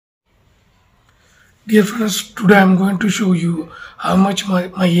Dear friends, today I am going to show you how much my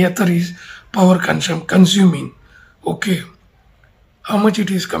Ather is power consuming. Okay, how much it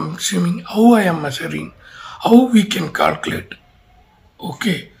is consuming, how I am measuring, how we can calculate.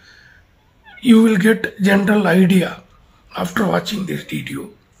 Okay, you will get general idea after watching this video.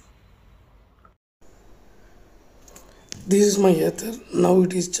 This is my Ather. Now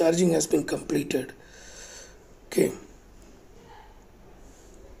it is charging has been completed. Okay.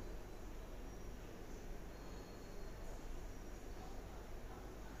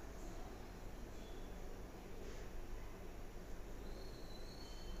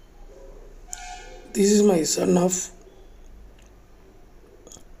 This is my son of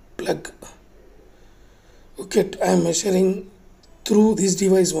plug. Okay, I am measuring through this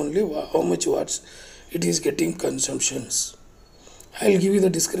device only how much watts it is getting consumptions. I'll give you the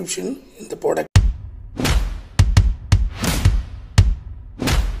description in the product.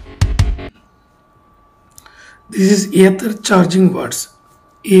 This is Ather charging watts,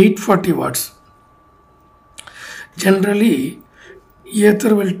 840 watts. Generally,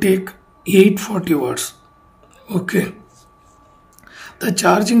 Ather will take 840 watts. Okay. The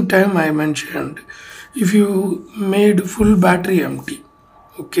charging time I mentioned, if you made full battery empty,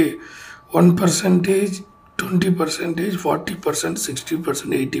 okay, 1%, 20%, 40%,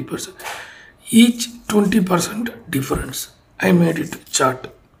 60%, 80%, each 20% difference. I made it chart.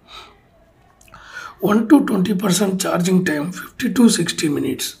 1 to 20% charging time, 50 to 60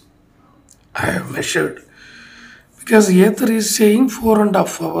 minutes. I have measured because Ather is saying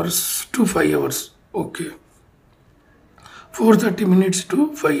 4.5 hours to 5 hours. Okay. 430 minutes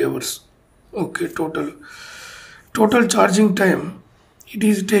to 5 hours. Okay, total charging time, it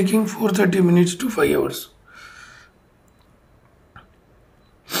is taking 430 minutes to 5 hours.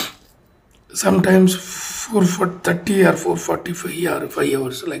 Sometimes 430 or 445 or 5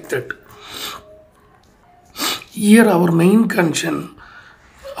 hours, like that. Here our main concern,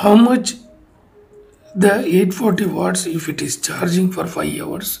 how much the 840 watts, if it is charging for 5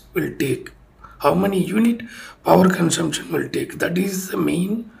 hours, will take. How many unit power consumption will take. That is the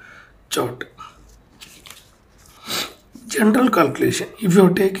main chart. General calculation, if you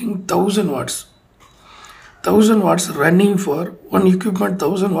are taking 1000 watts running for one equipment,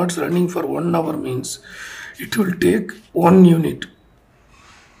 1000 watts running for 1 hour means it will take 1 unit.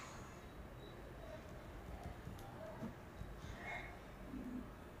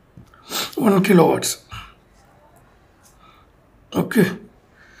 One kilowatts. Okay.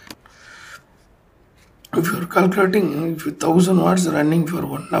 If you are calculating, if 1000 watts running for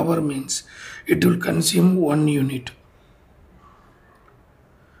 1 hour means it will consume 1 unit.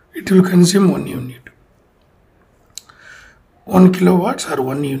 It will consume 1 unit. 1 kilowatts or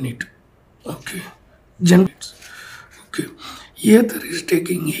 1 unit. Okay. Okay. Here there is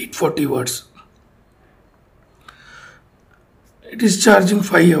taking 840 watts. It is charging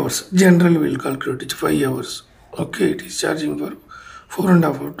 5 hours. Generally will calculate it 5 hours. Okay, it is charging for 4.5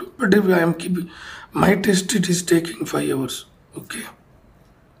 hours. But if I am keeping my test, it is taking 5 hours. Okay.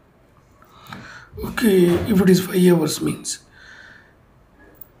 Okay, if it is 5 hours means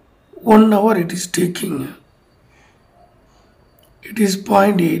 1 hour it is taking, it is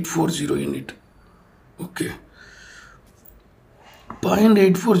 0.840 unit. Okay.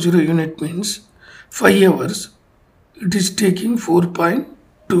 0.840 unit means 5 hours it is taking 4.2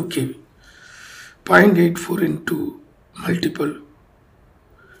 kV. 0.84 into multiple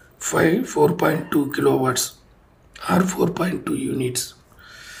 4.2 kilowatts or 4.2 units.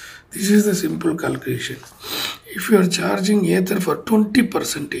 This is the simple calculation. If you are charging Ather for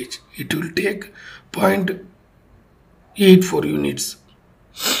 20%, it will take 0.84 units.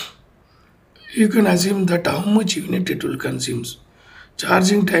 You can assume that how much unit it will consume.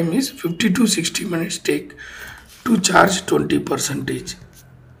 Charging time is 50 to 60 minutes take to charge 20%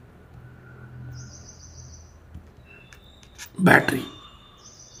 battery.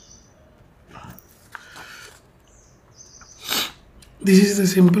 This is the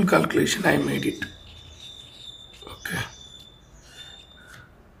simple calculation I made it. Okay.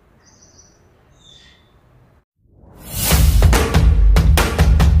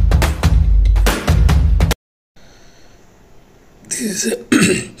 This is a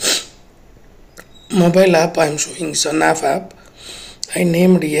mobile app I am showing, Sunaf app. I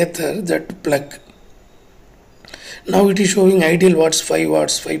named Ather that plug. Now it is showing ideal watts 5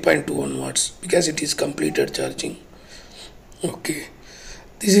 watts, 5.21 watts because it is completed charging. Okay,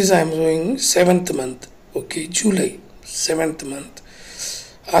 this is I am showing 7th month. Okay, July 7th month.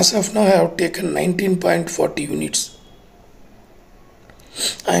 As of now I have taken 19.40 units.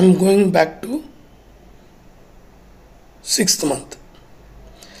 I am going back to 6th month.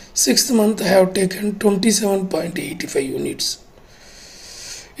 6th month I have taken 27.85 units.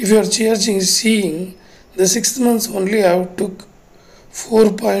 If you are charging seeing the 6th month only I have took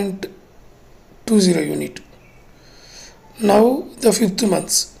 4.20 unit. Now the 5th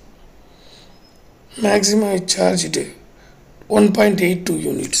month maximum I charged 1.82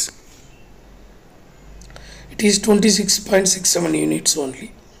 units. It is 26.67 units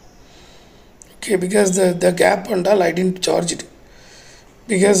only. Okay, because the gap and all I didn't charge it.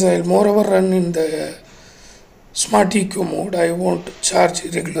 Because I'll moreover run in the smart eco mode, I won't charge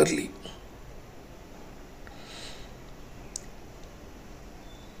regularly.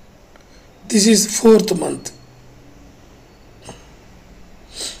 This is 4th month.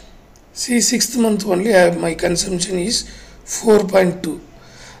 See, 6th month only my consumption is 4.2.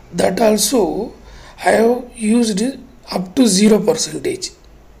 That also I have used up to 0%.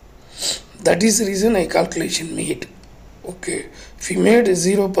 That is the reason I calculation made. Okay, if we made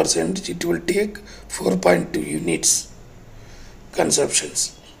 0%, it will take 4.2 units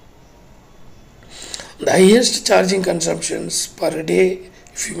consumptions. The highest charging consumptions per day,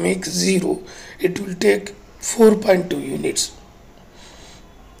 if you make 0, it will take 4.2 units.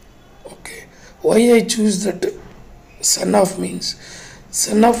 Okay, why I choose that sun off means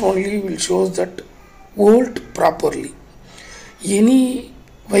sun off only will show that volt properly. Any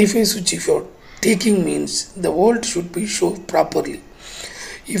Wi-Fi switch if you are taking means the volt should be shown properly.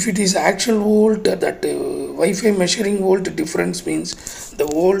 If it is actual volt, that Wi-Fi measuring volt difference means the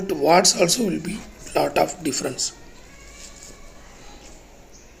volt watts also will be lot of difference.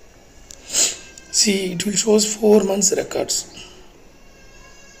 See, it will shows 4 months records.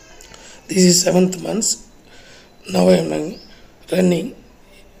 This is 7th month. Now I am running.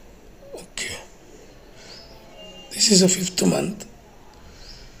 Okay, this is a 5th month.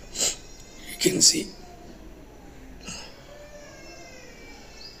 You can see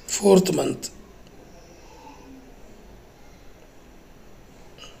 4th month.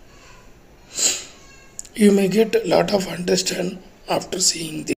 You may get a lot of understand after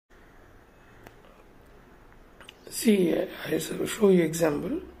seeing this. See, I will show you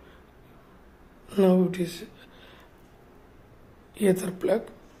example. Now it is Ather plug.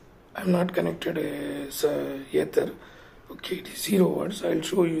 I am not connected as Ather. Okay, it is 0 watts. I will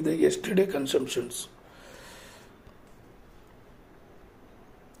show you the yesterday consumptions.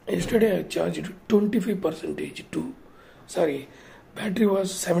 Yesterday I charged 25% to, sorry, battery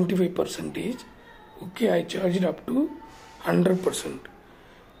was 75%. Okay, I charged up to 100%.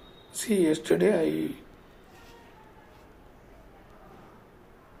 See, yesterday I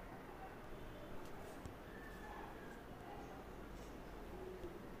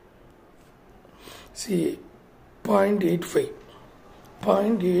see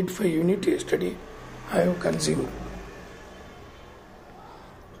 0.85 unit yesterday I have consumed.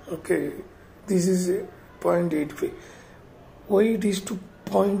 Okay, this is 0.85. Why it is to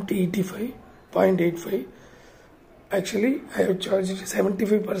 0.85? Actually I have charged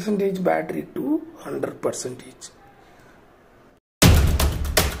 75% battery to 100%.